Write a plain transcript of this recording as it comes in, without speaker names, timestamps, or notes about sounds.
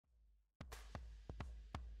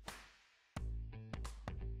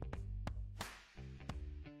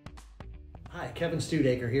Hi, Kevin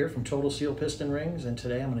Studaker here from Total Seal Piston Rings, and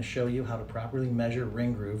today I'm going to show you how to properly measure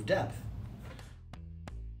ring groove depth.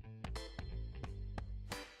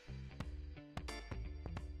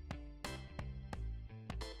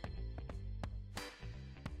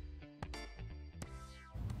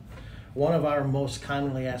 One of our most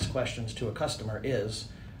commonly asked questions to a customer is,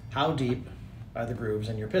 how deep are the grooves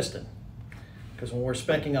in your piston? Because when we're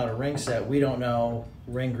speccing out a ring set, we don't know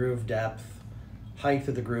ring groove depth, height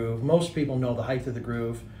of the groove. Most people know the height of the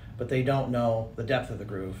groove, but they don't know the depth of the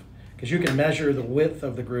groove. Because you can measure the width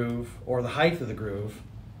of the groove or the height of the groove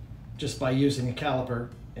just by using a caliper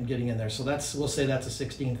and getting in there. So we'll say that's a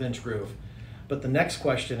 16th inch groove. But the next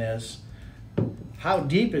question is, how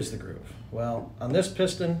deep is the groove? Well, on this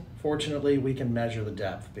piston, fortunately, we can measure the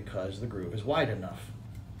depth because the groove is wide enough.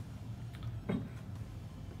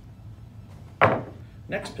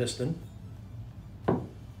 Next piston,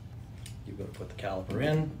 you go to put the caliper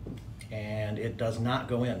in, and it does not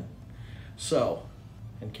go in. So,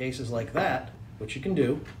 in cases like that, what you can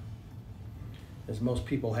do is most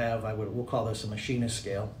people have, we'll call this a machinist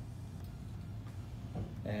scale,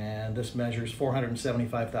 and this measures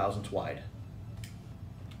 475 thousandths wide.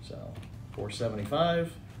 So,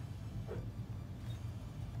 475. What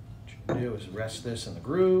you can do is rest this in the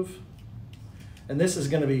groove, and this is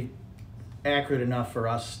going to be accurate enough for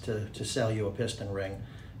us to sell you a piston ring.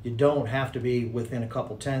 You don't have to be within a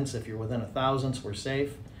couple tenths. If you're within a thousandths, we're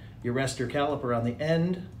safe. You rest your caliper on the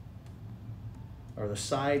end or the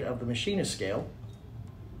side of the machinist scale,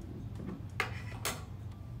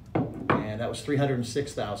 and that was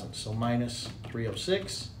 306 thousandths, so minus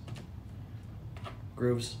 306.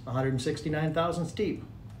 Groove's 169 thousandths deep.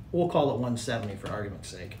 We'll call it 170 for argument's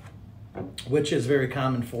sake, which is very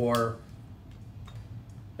common for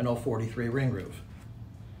an 043 ring groove.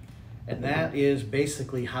 And that is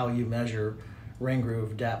basically how you measure ring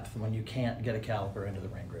groove depth when you can't get a caliper into the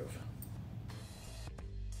ring groove.